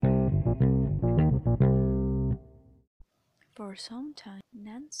For some time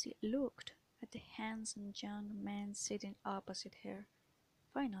Nancy looked at the handsome young man sitting opposite her.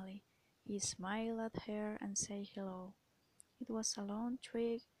 Finally, he smiled at her and said hello. It was a long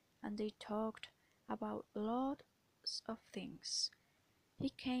trip and they talked about lots of things. He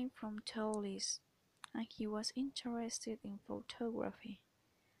came from Toulouse and he was interested in photography.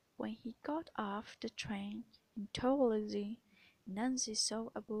 When he got off the train in Toulouse, Nancy saw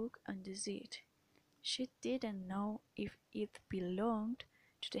a book on the seat. She didn't know if it belonged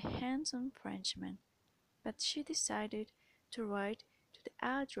to the handsome Frenchman, but she decided to write to the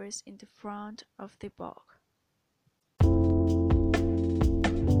address in the front of the book.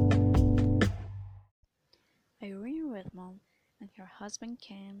 Irene Redmond and her husband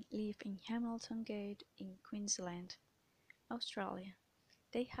Ken live in Hamilton Gate in Queensland, Australia.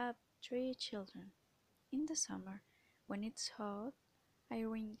 They have 3 children. In the summer, when it's hot,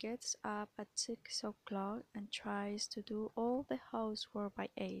 Irene gets up at 6 o'clock and tries to do all the housework by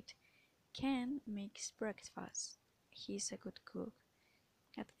 8. Ken makes breakfast. He's a good cook.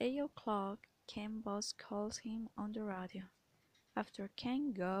 At 8 o'clock, Ken's boss calls him on the radio. After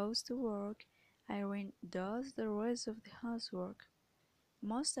Ken goes to work, Irene does the rest of the housework.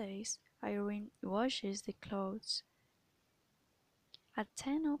 Most days, Irene washes the clothes. At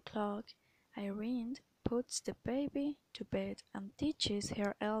 10 o'clock, Irene puts the baby to bed and teaches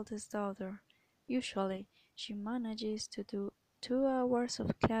her eldest daughter. Usually, she manages to do 2 hours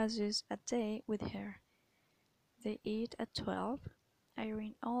of classes a day with her. They eat at 12.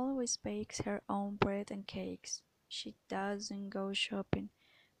 Irene always bakes her own bread and cakes. She doesn't go shopping,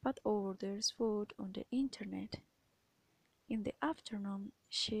 but orders food on the internet. In the afternoon,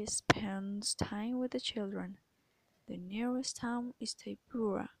 she spends time with the children. The nearest town is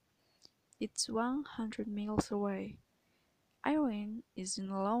Taipura. It's 100 miles away. Irene isn't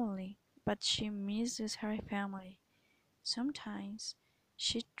lonely, but she misses her family. Sometimes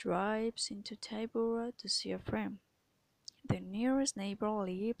she drives into Taipura to see a friend. The nearest neighbor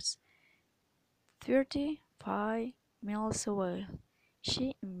lives 35 miles away.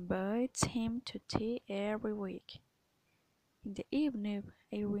 She invites him to tea every week. In the evening,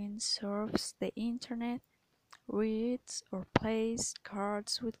 Irene surfs the internet, reads or plays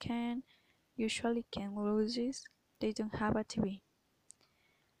cards with Ken. Usually Ken loses. They don't have a TV.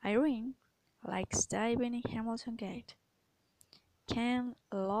 Irene likes diving in Hamilton Gate. Ken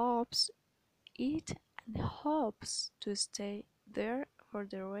loves it and hopes to stay there for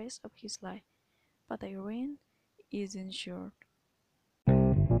the rest of his life, but Irene isn't sure.